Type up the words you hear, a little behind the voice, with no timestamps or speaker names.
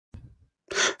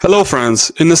Hello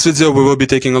friends, in this video we will be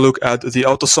taking a look at the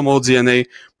autosomal DNA,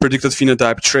 predicted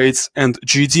phenotype traits, and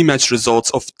GD match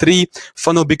results of 3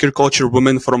 Phonobiker culture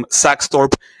women from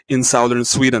Saxtorp in southern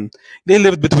Sweden. They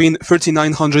lived between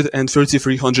 3900 and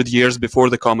 3300 years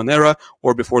before the Common Era,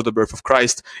 or before the birth of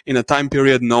Christ, in a time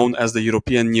period known as the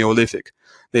European Neolithic.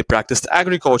 They practiced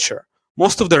agriculture.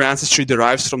 Most of their ancestry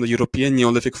derives from the European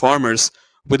Neolithic farmers,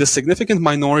 with a significant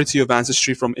minority of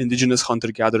ancestry from indigenous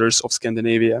hunter-gatherers of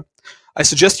Scandinavia. I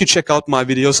suggest you check out my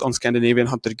videos on Scandinavian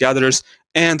hunter-gatherers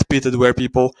and pitted were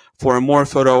people for a more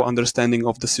thorough understanding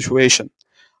of the situation.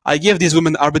 I give these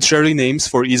women arbitrary names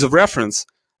for ease of reference.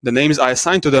 The names I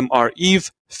assign to them are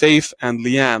Eve, Faith, and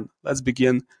Leanne. Let's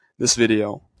begin this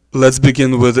video. Let's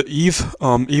begin with Eve.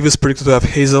 Eve is predicted to have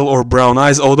hazel or brown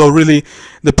eyes, although really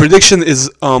the prediction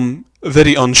is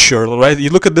very unsure, right? You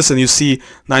look at this and you see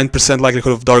 9%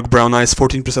 likelihood of dark brown eyes,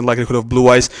 14% likelihood of blue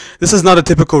eyes. This is not a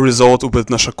typical result with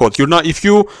NOSHACOT. If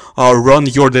you run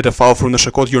your data file from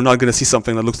NOSHACOT, you're not going to see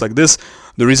something that looks like this.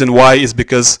 The reason why is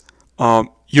because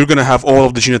you're going to have all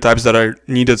of the genotypes that are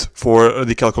needed for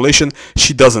the calculation.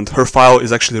 She doesn't. Her file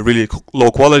is actually really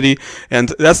low quality, and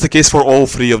that's the case for all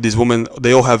 3 of these women.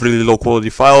 They all have really low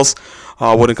quality files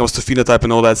when it comes to phenotype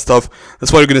and all that stuff.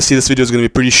 That's why you're going to see this video is going to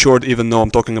be pretty short, even though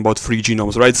I'm talking about 3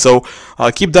 genomes, right? So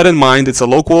keep that in mind. It's a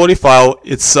low quality file.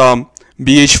 It's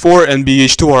BH4 and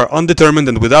BH2 are undetermined,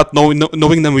 and without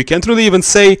knowing them, we can't really even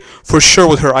say for sure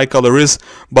what her eye color is.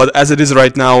 But as it is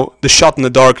right now, the shot in the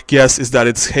dark guess is that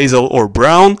it's hazel or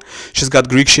brown. She's got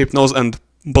Greek-shaped nose and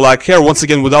black hair. Once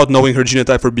again, without knowing her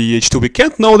genotype for BH2, we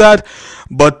can't know that.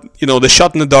 But the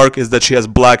shot in the dark is that she has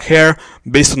black hair.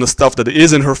 Based on the stuff that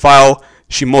is in her file,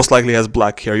 she most likely has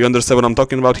black hair. You understand what I'm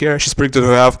talking about here? She's predicted to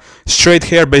have straight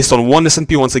hair based on 1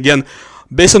 SNP. Once again,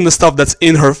 based on the stuff that's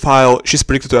in her file, she's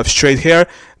predicted to have straight hair.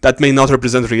 That may not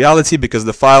represent reality because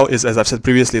the file is, as I've said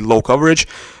previously, low coverage.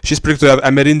 She's predicted to have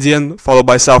Amerindian, followed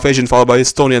by South Asian, followed by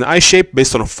Estonian eye shape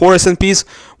based on 4 SNPs.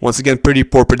 Once again, pretty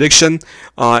poor prediction.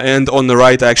 And on the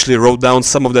right, I actually wrote down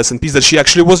some of the SNPs that she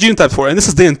actually was genotyped for. And this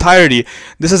is the entirety.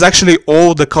 This is actually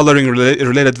all the coloring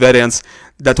related variants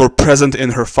that were present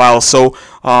in her file. So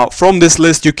from this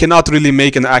list, you cannot really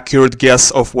make an accurate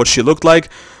guess of what she looked like.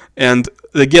 And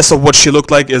the guess of what she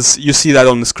looked like is, you see that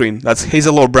on the screen. That's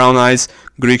hazel or brown eyes,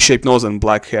 Greek-shaped nose, and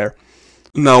black hair.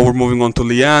 Now we're moving on to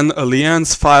Leanne.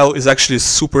 Leanne's file is actually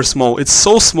super small. It's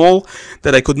so small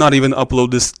that I could not even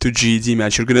upload this to GD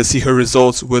Match. You're going to see her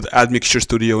results with Admixture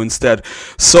Studio instead.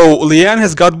 So Leanne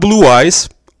has got blue eyes,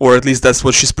 or at least that's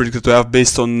what she's predicted to have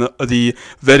based on the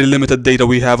very limited data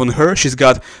we have on her. She's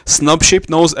got snub-shaped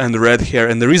nose and red hair.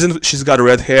 And the reason she's got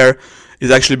red hair is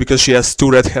actually because she has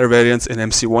 2 red hair variants in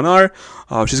MC1R.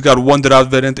 She's got 1 derived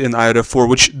variant in IRF4,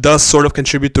 which does sort of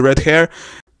contribute to red hair.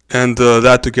 And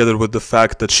that together with the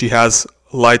fact that she has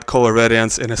light color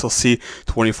variants in SLC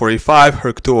 24A5,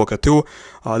 HERC2,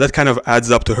 OCA2, that kind of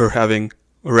adds up to her having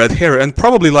red hair and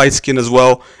probably light skin as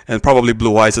well, and probably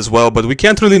blue eyes as well. But we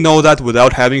can't really know that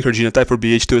without having her genotype for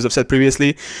BH2. As I've said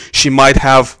previously, she might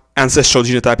have ancestral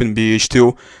genotype in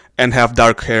BH2 and have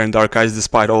dark hair and dark eyes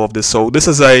despite all of this. So this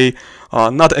is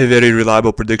not a very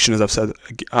reliable prediction, as I've said.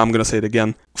 I'm gonna say it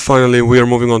again. Finally, we are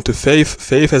moving on to Faith.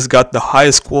 Faith has got the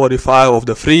highest quality file of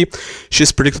the 3.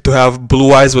 She's predicted to have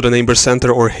blue eyes with a neighbor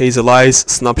center or hazel eyes,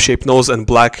 snub-shaped nose, and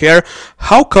black hair.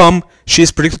 How come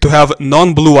she's predicted to have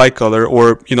non-blue eye color,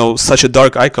 or such a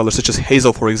dark eye color, such as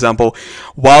hazel, for example,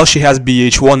 while she has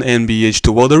BH1 and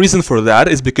BH2? Well, the reason for that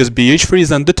is because BH3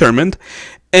 is undetermined,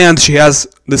 and she has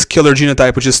this killer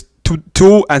genotype, which is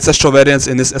two ancestral variants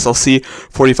in this SLC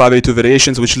 45A2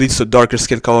 variations, which leads to darker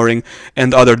skin coloring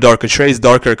and other darker traits,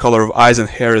 darker color of eyes and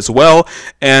hair as well.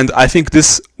 And I think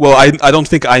this, well, I don't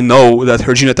think I know that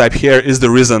her genotype here is the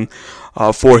reason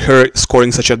for her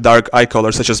scoring such a dark eye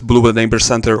color, such as blue with a neighbor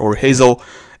center or hazel,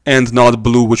 and not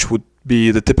blue, which would be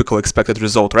the typical expected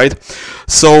result, right?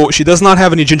 So she does not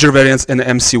have any ginger variants in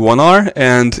MC1R,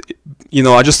 and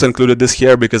I just included this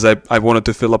here because I wanted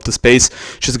to fill up the space.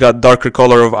 She's got darker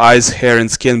color of eyes, hair,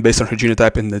 and skin based on her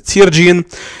genotype in the TIR gene,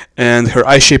 and her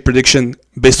eye shape prediction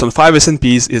based on 5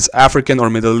 SNPs is African or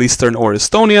Middle Eastern or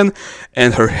Estonian,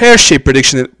 and her hair shape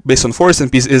prediction based on 4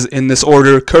 SNPs is in this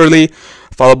order: curly,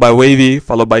 followed by wavy,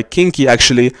 followed by kinky,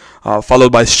 actually,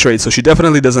 followed by straight. So she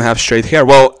definitely doesn't have straight hair.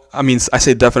 Well, I mean, I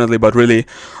say definitely, but really,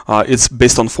 it's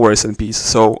based on 4 SNPs.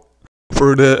 So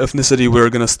for the ethnicity, we're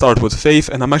going to start with Faith,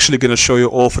 and I'm actually going to show you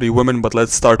all 3 women, but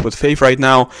let's start with Faith right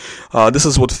now. This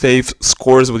is what Faith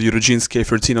scores with Eugene's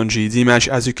K13 on GED Match.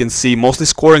 As you can see, mostly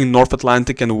scoring North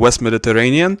Atlantic and West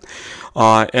Mediterranean,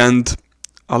 and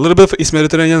a little bit of East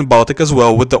Mediterranean Baltic as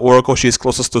well. With the Oracle, she is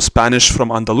closest to Spanish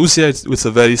from Andalusia. It's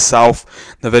the very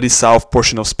south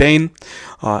portion of Spain.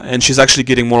 And she's actually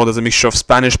getting more as a mixture of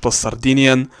Spanish plus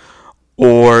Sardinian.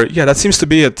 Or, yeah, that seems to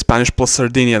be it, Spanish plus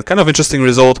Sardinian. Kind of interesting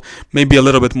result. Maybe a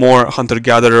little bit more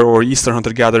hunter-gatherer or Eastern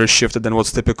hunter-gatherer shifted than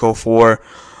what's typical for,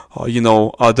 you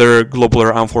know, other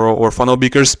globular amphora or funnel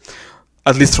beakers.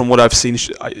 At least from what I've seen,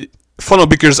 funnel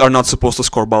beakers are not supposed to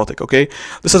score Baltic, okay?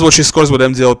 This is what she scores with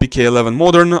MDLP K11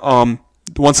 Modern.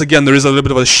 Once again, there is a little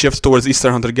bit of a shift towards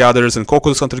Eastern hunter-gatherers and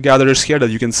Caucasus hunter-gatherers here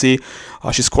that you can see.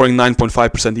 She's scoring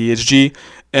 9.5% EHG.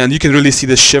 And you can really see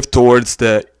the shift towards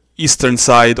the eastern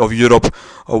side of Europe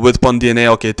with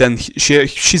PondDNA LK10.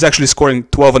 She's actually scoring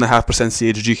 12.5%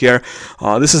 CHG here.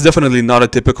 This is definitely not a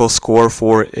typical score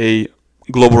for a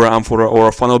globular amphora or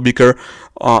a funnel beaker.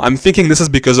 I'm thinking this is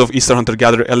because of Eastern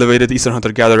hunter-gatherer, elevated Eastern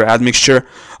hunter-gatherer admixture.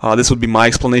 This would be my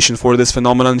explanation for this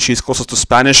phenomenon. She's closest to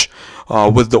Spanish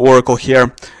with the Oracle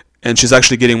here. And she's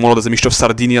actually getting more as a mixture of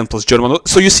Sardinian plus German.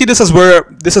 So you see, this is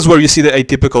where you see the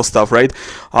atypical stuff, right?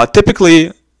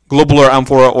 Typically, globular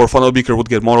amphora or funnel beaker would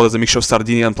get modeled as a mixture of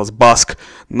Sardinian plus Basque,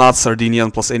 not Sardinian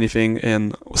plus anything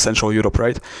in Central Europe,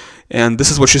 right? And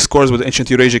this is what she scores with Ancient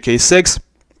Eurasia K6.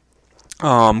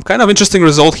 Kind of interesting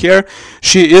result here.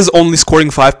 She is only scoring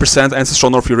 5% Ancestral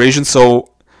North Eurasian,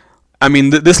 so I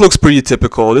mean this looks pretty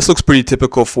typical. This looks pretty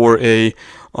typical for a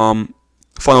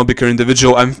funnel beaker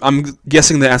individual. I'm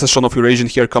guessing the Ancestral North Eurasian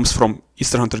here comes from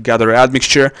Eastern hunter-gatherer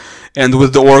admixture, and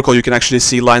with the Oracle you can actually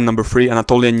see line number 3,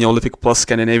 Anatolian Neolithic plus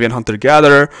Scandinavian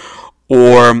hunter-gatherer,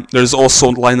 or there's also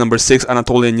line number 6,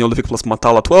 Anatolian Neolithic plus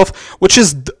Matala 12, which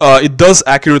is it does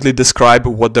accurately describe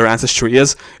what their ancestry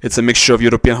is. It's a mixture of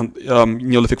European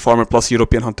Neolithic farmer plus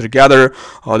European hunter-gatherer.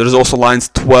 There's also lines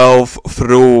 12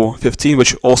 through 15,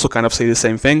 which also kind of say the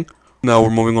same thing. Now we're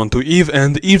moving on to Eve,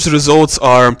 and Eve's results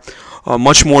are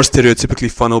much more stereotypically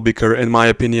funnel beaker, in my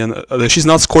opinion. She's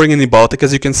not scoring any Baltic,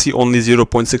 as you can see, only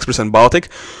 0.6%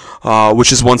 Baltic,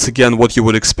 which is once again what you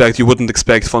would expect. You wouldn't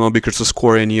expect funnel beakers to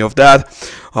score any of that.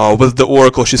 With the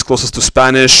Oracle, she's closest to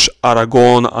Spanish,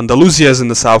 Aragon, Andalusia is in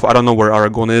the south. I don't know where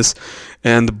Aragon is.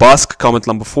 And Basque, comment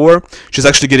number 4. She's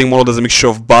actually getting modeled as a mixture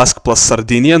of Basque plus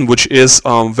Sardinian, which is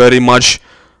very much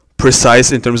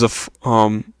precise in terms of,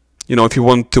 you know, if you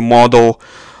want to model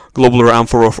globular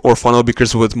amphora or funnel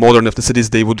beakers with modern ethnicities,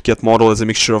 they would get modeled as a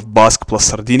mixture of Basque plus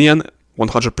Sardinian,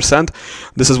 100%.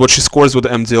 This is what she scores with the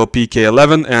MDLP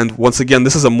K11, and once again,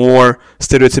 this is a more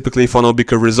stereotypically funnel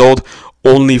beaker result,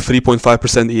 only 3.5%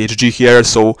 EHG here,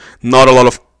 so not a lot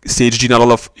of CHG, not a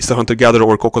lot of Eastern hunter-gatherer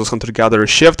or Caucasus hunter-gatherer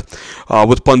shift.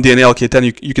 With PondDNA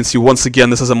LK10, you can see once again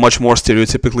this is a much more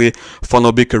stereotypically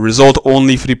funnel beaker result,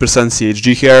 only 3%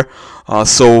 CHG here.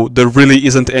 So there really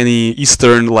isn't any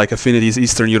Eastern like affinities,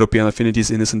 Eastern European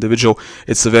affinities in this individual.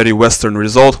 It's a very Western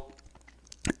result.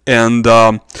 And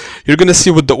you're going to see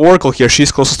with the Oracle here,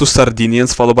 she's closest to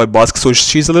Sardinians, followed by Basques, so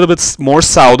she's a little bit more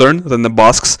southern than the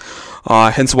Basques,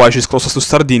 hence why she's closest to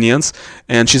Sardinians,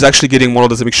 and she's actually getting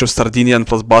more as a mixture of Sardinian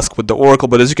plus Basque with the Oracle,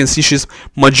 but as you can see, she's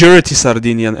majority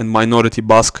Sardinian and minority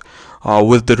Basque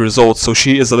with the results, so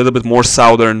she is a little bit more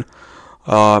southern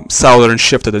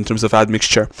shifted in terms of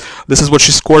admixture. This is what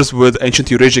she scores with Ancient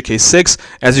Eurasia K6.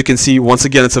 As you can see, once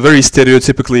again, it's a very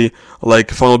stereotypically like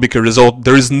funnel beaker result.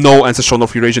 There is no Ancestral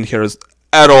North Eurasian here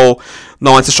at all,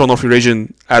 no Ancestral North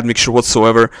Eurasian admixture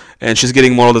whatsoever, and she's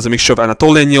getting modeled as a mixture of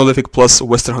Anatolian Neolithic plus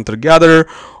Western hunter-gatherer,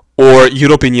 or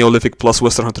European Neolithic plus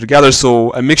Western hunter-gatherer,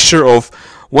 so a mixture of,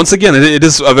 once again, it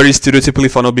is a very stereotypically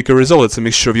funnel beaker result. It's a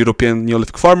mixture of European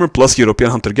Neolithic farmer plus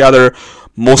European hunter-gatherer.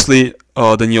 Mostly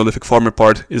the Neolithic farmer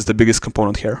part is the biggest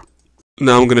component here.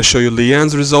 Now I'm going to show you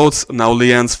Leanne's results. Now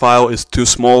Leanne's file is too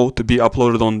small to be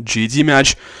uploaded on GED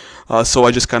Match, so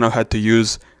I just kind of had to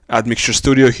use Admixture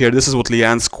Studio here. This is what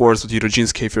Leanne scores with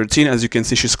Eurogene's K13. As you can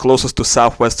see, she's closest to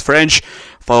Southwest French,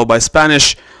 followed by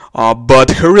Spanish.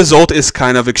 But her result is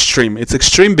kind of extreme. It's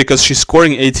extreme because she's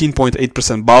scoring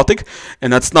 18.8% Baltic,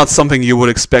 and that's not something you would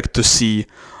expect to see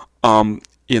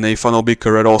in a funnel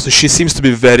beaker at all. So she seems to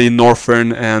be very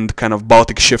northern and kind of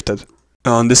Baltic shifted.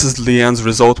 This is Leanne's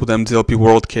result with MDLP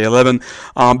World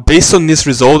K11. Based on this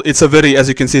result, it's a very, as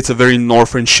you can see, it's a very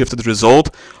northern shifted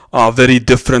result, very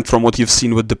different from what you've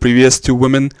seen with the previous two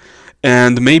women.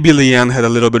 And maybe Leanne had a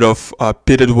little bit of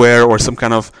pitted wear or some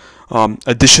kind of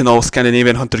additional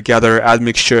Scandinavian hunter-gatherer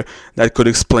admixture that could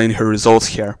explain her results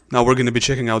here. Now we're going to be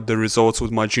checking out the results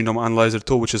with my Genome Analyzer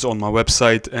tool, which is on my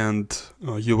website, and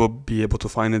you will be able to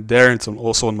find it there. It's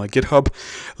also on my GitHub.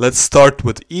 Let's start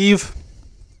with Eve.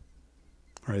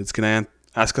 All right, it's going to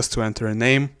ask us to enter a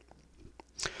name.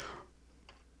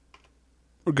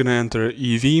 We're going to enter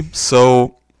EV.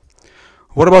 So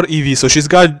What about EV? So she's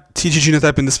got TG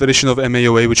genotype in this variation of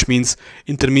MAOA, which means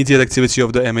intermediate activity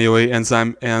of the MAOA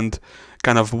enzyme and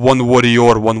kind of one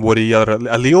warrior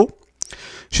allele.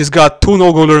 She's got two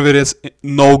no-go learner variants.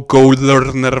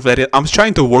 I'm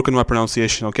trying to work on my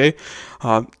pronunciation, okay?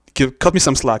 Cut me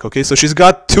some slack, okay? So she's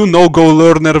got two no-go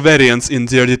learner variants in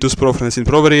DRD2's pro-frenestin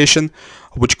pro variation,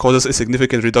 which causes a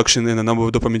significant reduction in the number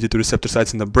of dopamine D2 receptor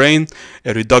sites in the brain,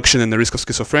 a reduction in the risk of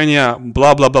schizophrenia,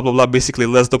 blah, blah, blah, blah, blah, basically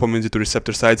less dopamine D2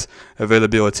 receptor sites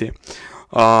availability.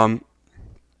 What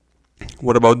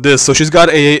about this? So she's got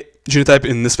a genotype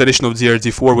in this variation of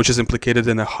DRD4, which is implicated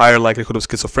in a higher likelihood of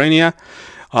schizophrenia.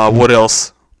 What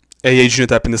else? AA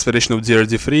genotype in this variation of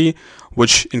DRD3,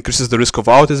 which increases the risk of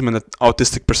autism and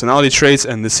autistic personality traits,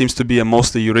 and this seems to be a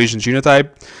mostly Eurasian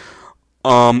genotype.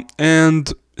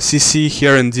 And CC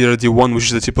here in DRD1, which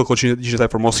is the typical genotype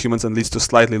for most humans and leads to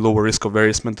slightly lower risk of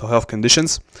various mental health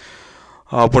conditions.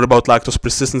 What about lactose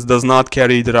persistence? Does not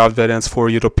carry derived variants for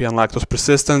European lactose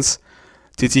persistence.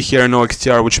 TT here, no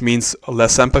XTR, which means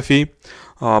less empathy.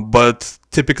 But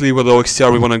typically with OXTR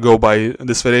we want to go by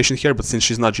this variation here, but since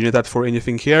she's not genotyped for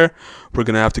anything here, we're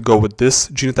going to have to go with this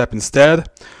genotype instead.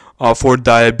 For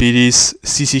diabetes,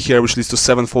 CC here, which leads to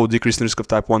 7-fold decrease in risk of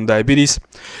type 1 diabetes.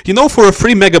 You know, for a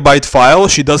 3 megabyte file,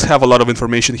 she does have a lot of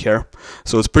information here,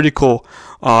 so it's pretty cool.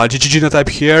 GG genotype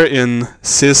here in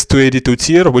cis282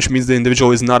 tier, which means the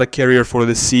individual is not a carrier for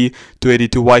the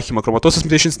C282Y hemochromatosis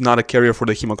mutations, not a carrier for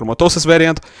the hemochromatosis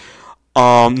variant.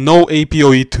 No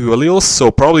APOE2 alleles,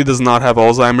 so probably does not have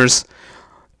Alzheimer's,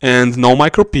 and no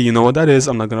micro P. You know what that is,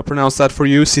 I'm not going to pronounce that for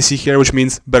you. CC here, which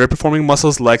means better performing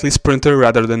muscles, likely sprinter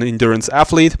rather than endurance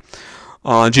athlete.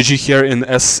 GG here in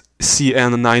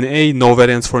SCN9A, no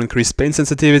variants for increased pain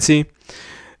sensitivity.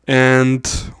 And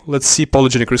let's see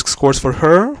polygenic risk scores for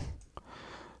her.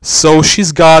 So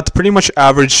she's got pretty much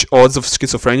average odds of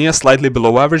schizophrenia, slightly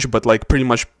below average, but like pretty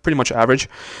much average.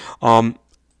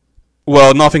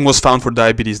 Well, nothing was found for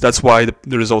diabetes. That's why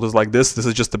the result is like this. This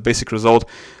is just the basic result.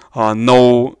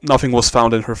 Nothing was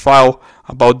found in her file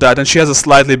about that. And she has a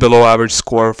slightly below average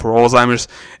score for Alzheimer's.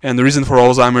 And the reason for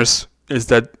Alzheimer's is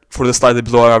that for the slightly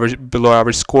below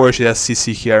average score, she has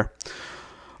CC here.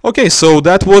 Okay, so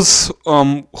that was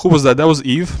who was that? That was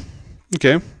Eve.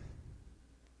 Okay.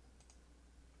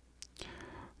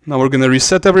 Now we're gonna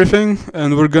reset everything,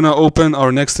 and we're gonna open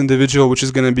our next individual, which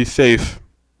is gonna be Faith.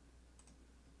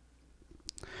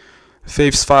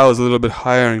 Faith's file is a little bit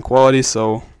higher in quality,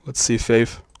 so let's see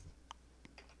Faith.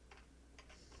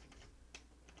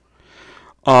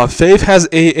 Faith has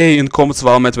AA in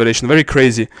Comte-Valmet variation, very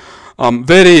crazy.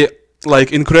 Very,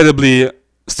 like, incredibly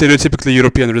stereotypically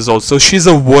European results. So she's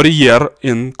a warrior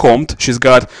in Comte. She's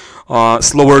got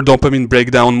slower dopamine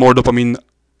breakdown, more dopamine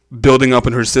building up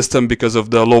in her system because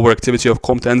of the lower activity of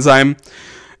Comte enzyme.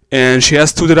 And she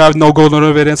has two derived no-go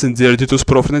learner variants in DRD2's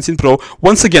pro-frenestin pro.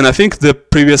 Once again, I think the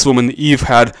previous woman, Eve,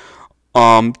 had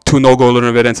two no-go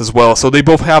learner variants as well. So they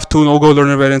both have two no-go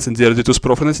learner variants in DRD2's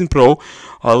pro-frenestin pro,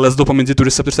 less dopamine D2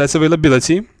 receptor sites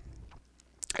availability.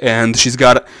 And she's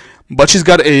got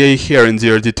AA here in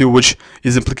DRD2, which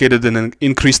is implicated in an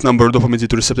increased number of dopamine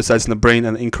D2 receptor sites in the brain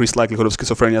and increased likelihood of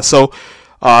schizophrenia. So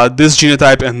this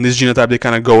genotype and this genotype, they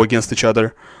kind of go against each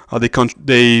other.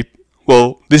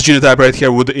 Well, this genotype right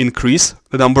here would increase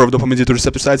the number of dopamine D2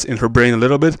 receptor sites in her brain a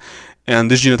little bit, and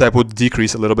this genotype would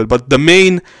decrease a little bit. But the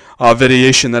main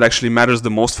variation that actually matters the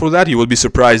most for that, you will be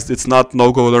surprised, it's not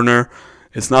no-go learner,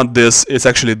 it's not this, it's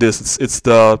actually this. It's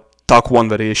the TOC1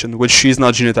 variation, which she's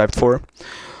not genotyped for.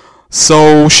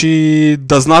 So she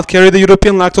does not carry the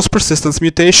European lactose persistence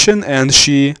mutation, and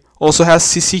she also has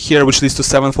CC here, which leads to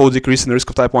 7-fold decrease in the risk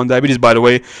of type 1 diabetes. By the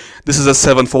way, this is a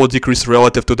 7-fold decrease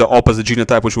relative to the opposite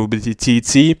genotype, which will be the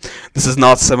TT. This is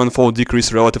not 7-fold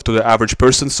decrease relative to the average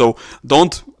person. So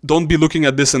don't be looking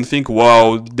at this and think,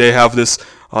 wow, they have this,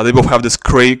 they both have this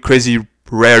crazy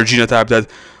rare genotype that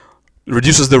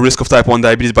reduces the risk of type 1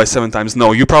 diabetes by 7 times.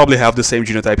 No, you probably have the same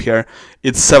genotype here.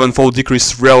 It's 7-fold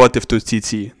decrease relative to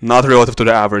TT, not relative to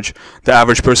the average. The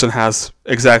average person has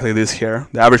exactly this here.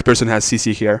 The average person has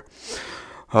CC here.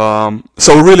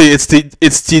 So really, it's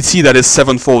TT that is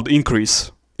 7-fold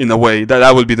increase in a way.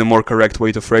 That would be the more correct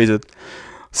way to phrase it.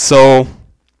 So,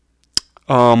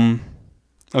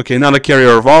 okay, not a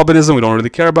carrier of albinism. We don't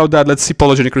really care about that. Let's see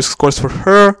polygenic risk scores for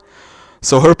her.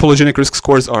 So her polygenic risk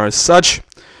scores are as such.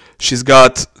 She's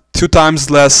got 2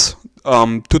 times less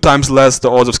the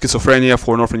odds of schizophrenia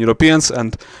for Northern Europeans,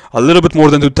 and a little bit more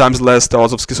than 2 times less the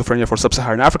odds of schizophrenia for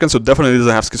Sub-Saharan Africans, so definitely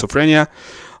doesn't have schizophrenia.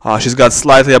 She's got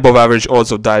slightly above average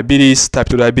odds of diabetes, type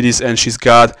 2 diabetes, and she's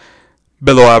got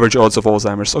below average odds of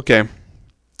Alzheimer's. Okay,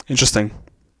 interesting.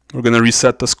 We're going to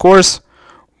reset the scores.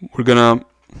 We're going to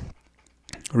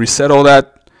reset all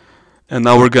that, and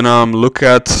now we're gonna look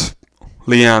at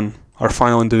Leanne, our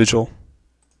final individual.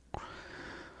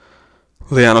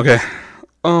 Leanne, okay.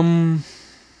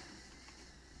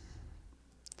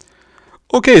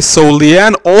 Okay, so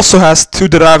Leanne also has 2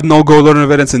 derived no-go learner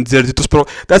variants in Dirtitus Pro.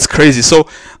 That's crazy. So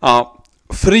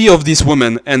 3 of these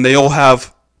women, and they all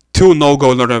have 2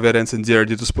 no-go learner variants in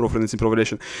Dirtitus Pro for this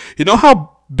improvisation. You know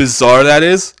how bizarre that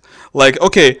is? Like,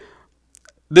 okay,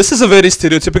 this is a very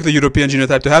stereotypically European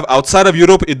genotype to have. Outside of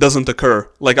Europe, it doesn't occur.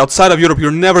 Like, outside of Europe,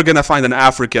 you're never gonna find an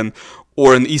African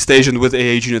or an East Asian with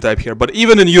AA genotype here. But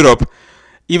even in Europe,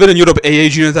 AA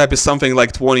genotype is something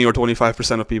like 20 or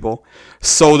 25% of people.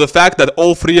 So the fact that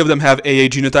all 3 of them have AA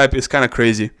genotype is kind of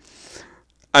crazy.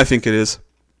 I think it is.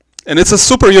 And it's a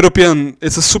super European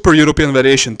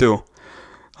variation too,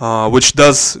 which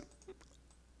does,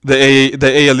 the A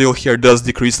allele here does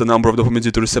decrease the number of dopamine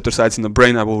due to receptor sites in the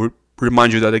brain. I will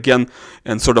remind you that again,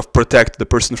 and sort of protect the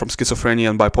person from schizophrenia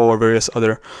and bipolar, various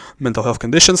other mental health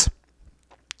conditions.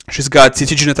 She's got CT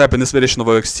genotype in this variation of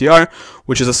OXTR,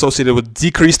 which is associated with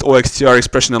decreased OXTR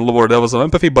expression and lower levels of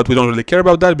empathy, but we don't really care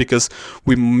about that because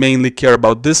we mainly care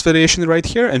about this variation right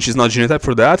here, and she's not genotype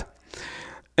for that.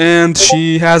 And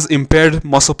she has impaired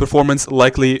muscle performance,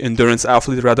 likely endurance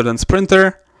athlete rather than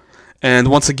sprinter. And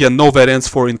once again, no variance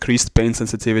for increased pain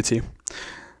sensitivity.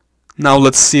 Now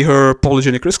let's see her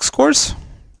polygenic risk scores.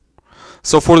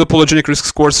 So for the polygenic risk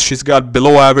scores, she's got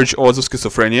below average odds of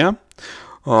schizophrenia,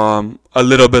 a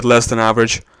little bit less than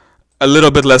average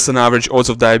odds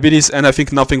of diabetes, and I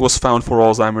think nothing was found for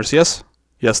Alzheimer's.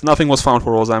 Yes, nothing was found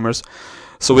for Alzheimer's.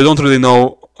 So we don't really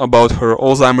know about her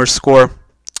Alzheimer's score,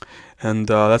 and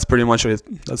that's pretty much it.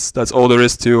 That's all there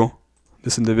is to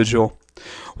this individual.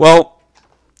 Well,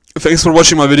 thanks for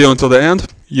watching my video until the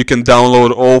end. You can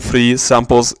download all 3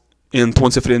 samples in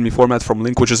 23andMe format from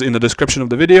link which is in the description of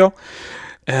the video,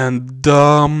 and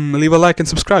leave a like and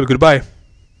subscribe. Goodbye.